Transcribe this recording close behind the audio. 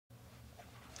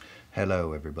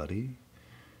Hello everybody.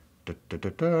 A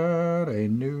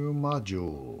new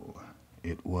module.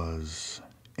 It was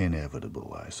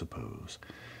inevitable, I suppose.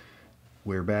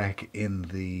 We're back in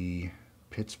the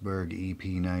Pittsburgh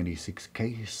EP96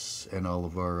 case, and all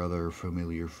of our other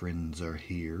familiar friends are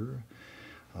here.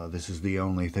 This is the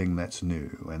only thing that's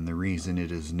new, and the reason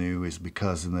it is new is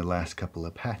because in the last couple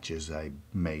of patches I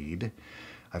made,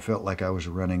 I felt like I was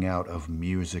running out of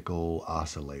musical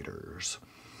oscillators.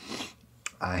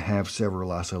 I have several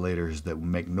oscillators that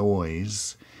make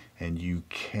noise, and you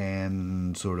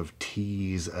can sort of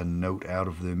tease a note out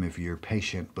of them if you're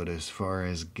patient, but as far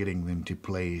as getting them to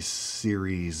play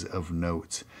series of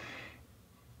notes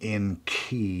in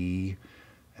key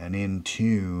and in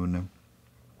tune,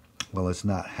 well, it's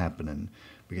not happening.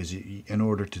 Because in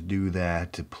order to do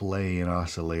that, to play an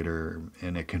oscillator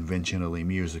in a conventionally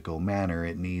musical manner,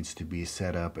 it needs to be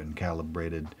set up and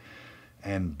calibrated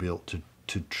and built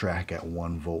to track at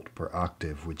 1 volt per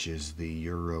octave, which is the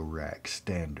Eurorack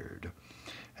standard.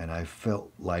 And I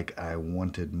felt like I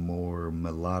wanted more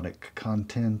melodic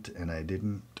content, and I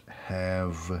didn't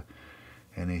have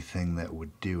anything that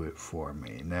would do it for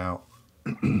me. Now,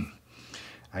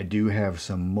 I do have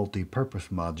some multi-purpose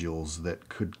modules that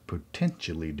could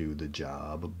potentially do the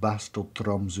job. Bastel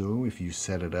Tromso, if you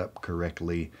set it up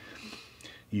correctly,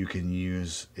 you can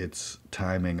use its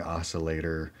timing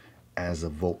oscillator as a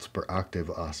volts per octave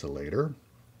oscillator.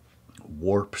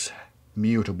 Warps,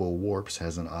 Mutable Warps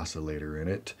has an oscillator in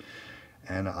it.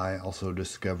 And I also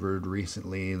discovered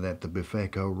recently that the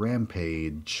Bifeco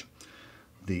Rampage,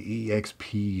 the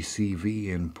EXP-CV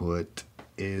input,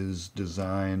 is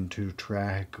designed to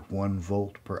track 1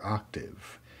 volt per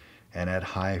octave. And at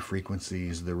high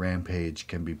frequencies, the Rampage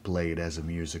can be played as a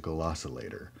musical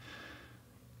oscillator.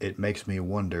 It makes me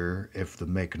wonder if the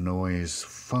make noise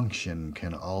function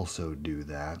can also do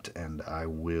that, and I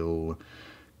will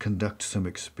conduct some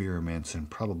experiments and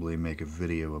probably make a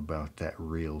video about that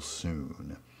real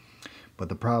soon. But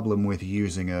the problem with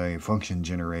using a function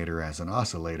generator as an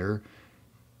oscillator,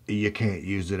 you can't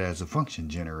use it as a function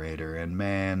generator, and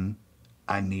man,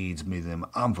 I needs me them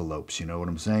envelopes, you know what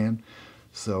I'm saying?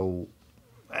 So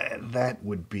that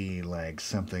would be like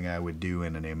something I would do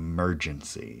in an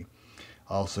emergency.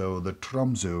 Also, the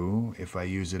Tromso, if I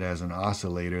use it as an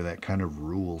oscillator, that kind of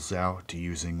rules out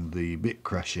using the bit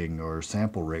crushing or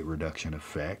sample rate reduction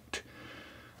effect.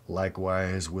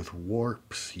 Likewise, with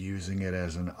Warps, using it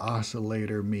as an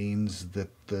oscillator means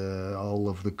that all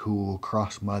of the cool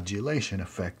cross-modulation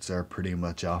effects are pretty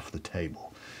much off the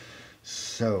table.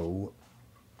 So,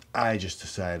 I just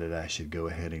decided I should go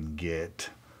ahead and get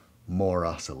more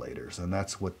oscillators, and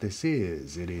that's what this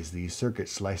is. It is the Circuit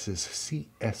Slices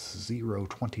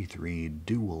CS023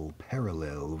 Dual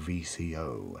Parallel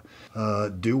VCO.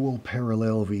 Dual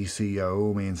Parallel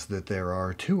VCO means that there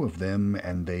are 2 of them,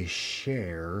 and they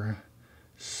share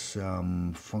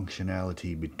some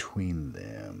functionality between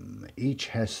them. Each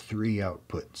has 3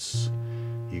 outputs.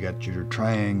 You got your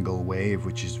triangle wave,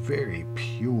 which is very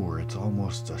pure. It's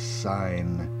almost a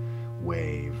sine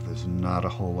wave. There's not a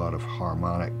whole lot of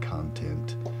harmonic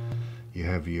content. You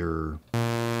have your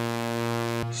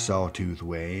sawtooth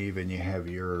wave, and you have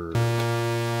your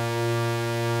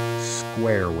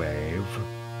square wave.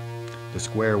 The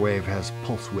square wave has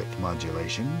pulse width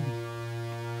modulation,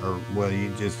 or well,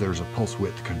 there's a pulse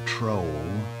width control,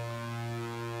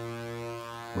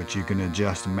 which you can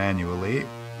adjust manually.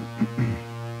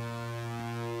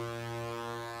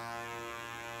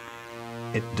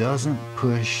 It doesn't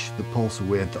push the pulse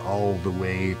width all the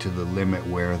way to the limit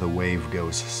where the wave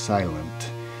goes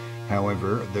silent.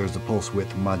 However, there's a pulse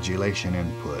width modulation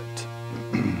input,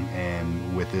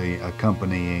 and with the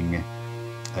accompanying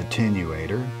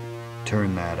attenuator,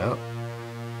 turn that up.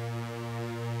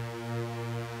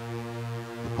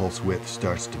 The pulse width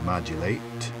starts to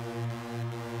modulate.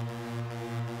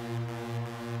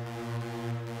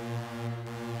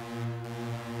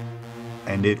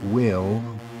 And it will,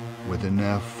 with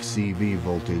enough CV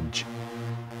voltage,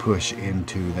 push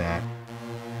into that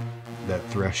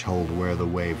threshold where the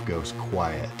wave goes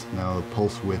quiet. Now, the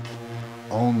pulse width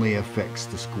only affects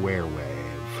the square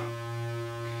wave,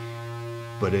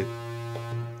 but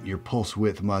your pulse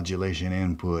width modulation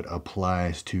input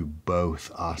applies to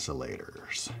both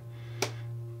oscillators.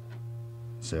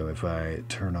 So if I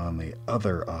turn on the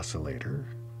other oscillator,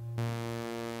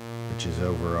 which is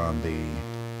over on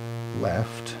the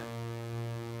left,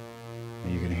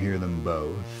 you can hear them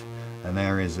both, and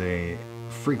there is a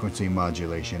frequency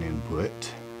modulation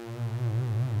input,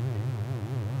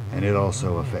 and it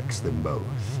also affects them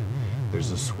both. There's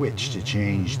a switch to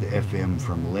change the FM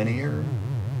from linear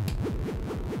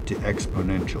to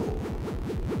exponential.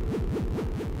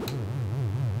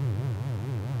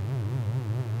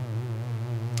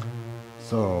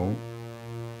 So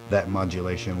that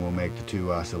modulation will make the two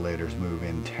oscillators move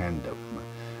in tandem.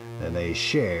 Then they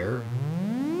share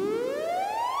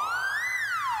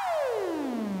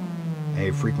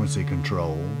a frequency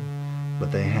control,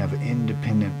 but they have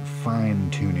independent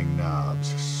fine-tuning knobs,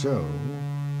 so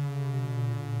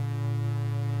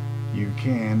you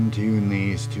can tune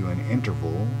these to an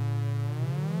interval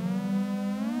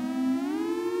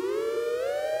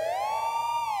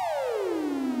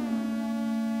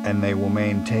and they will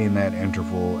maintain that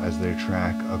interval as they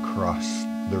track across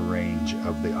the range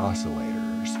of the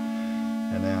oscillators.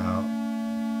 And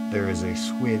now there is a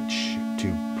switch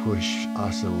to push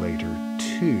oscillator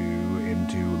 2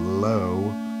 into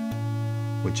low,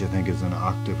 which I think is an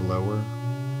octave lower.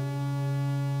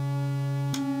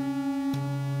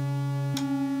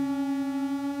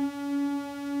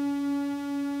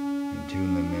 And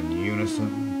tune them in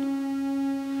unison.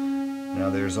 Now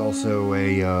there's also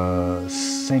a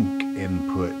sync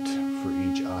input for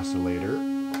each oscillator.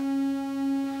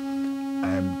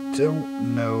 I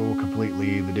don't know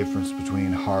completely the difference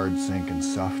between hard sync and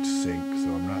soft sync, so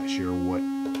I'm not sure what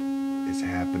is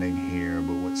happening here,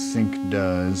 but what sync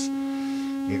does,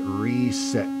 it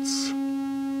resets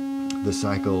the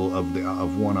cycle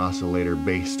of one oscillator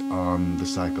based on the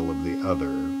cycle of the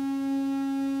other.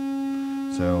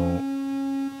 So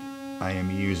I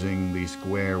am using the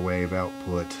square wave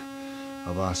output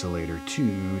of oscillator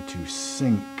 2 to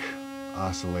sync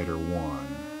oscillator 1.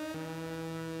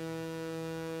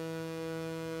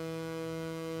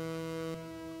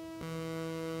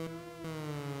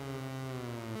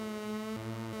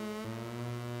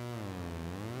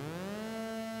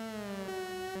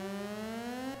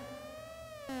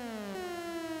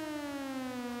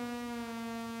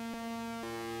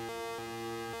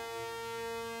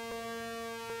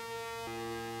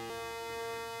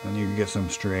 And you can get some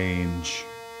strange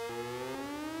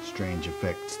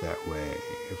effects that way.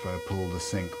 If I pull the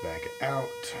sync back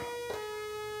out,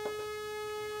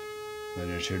 then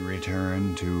it should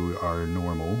return to our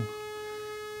normal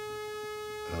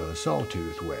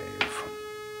sawtooth wave.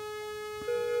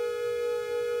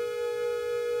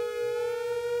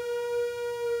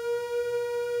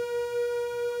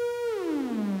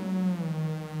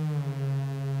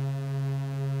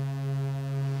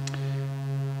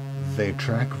 They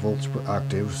track volts per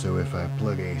octave, so if I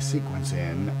plug a sequence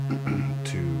in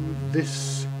to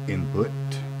this input,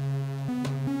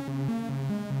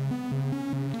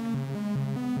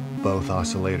 both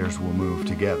oscillators will move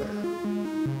together.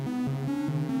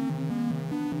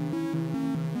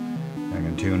 I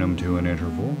can tune them to an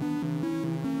interval.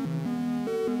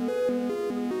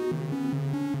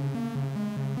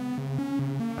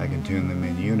 I can tune them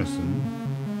in unison.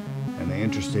 And the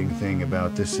interesting thing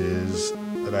about this is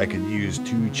that I could use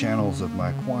two channels of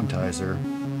my quantizer,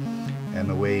 and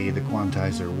the way the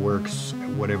quantizer works,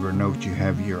 whatever note you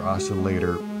have your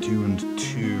oscillator tuned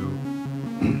to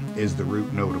is the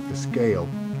root note of the scale.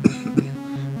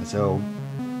 So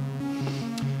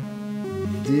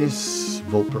this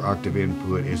volt per octave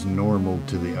input is normal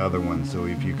to the other one, so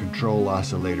if you control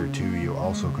oscillator 2, you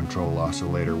also control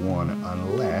oscillator 1,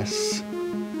 unless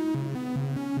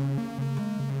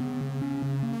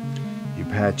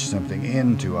patch something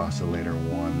into oscillator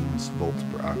 1's volts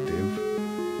per octave,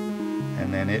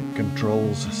 and then it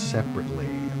controls separately.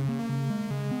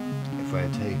 If I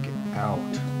take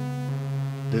out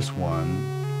this one,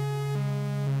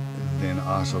 then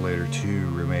oscillator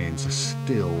 2 remains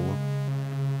still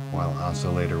while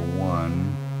oscillator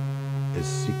 1 is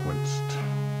sequenced.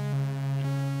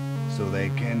 So they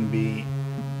can be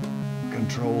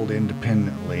controlled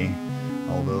independently,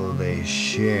 although they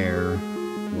share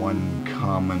one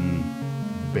common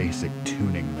basic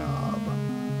tuning knob.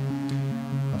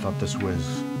 I thought this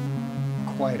was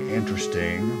quite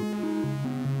interesting.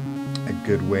 A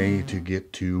good way to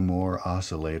get two more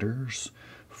oscillators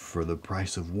for the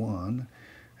price of one.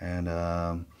 And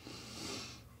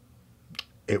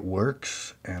it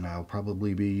works, and I'll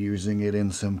probably be using it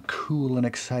in some cool and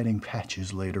exciting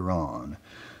patches later on.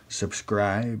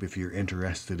 Subscribe if you're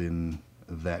interested in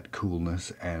that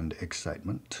coolness and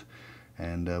excitement.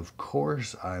 And of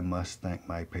course, I must thank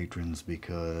my patrons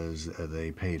because they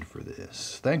paid for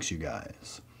this. Thanks, you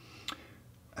guys.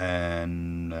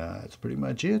 And that's pretty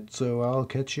much it, so I'll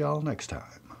catch y'all next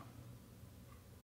time.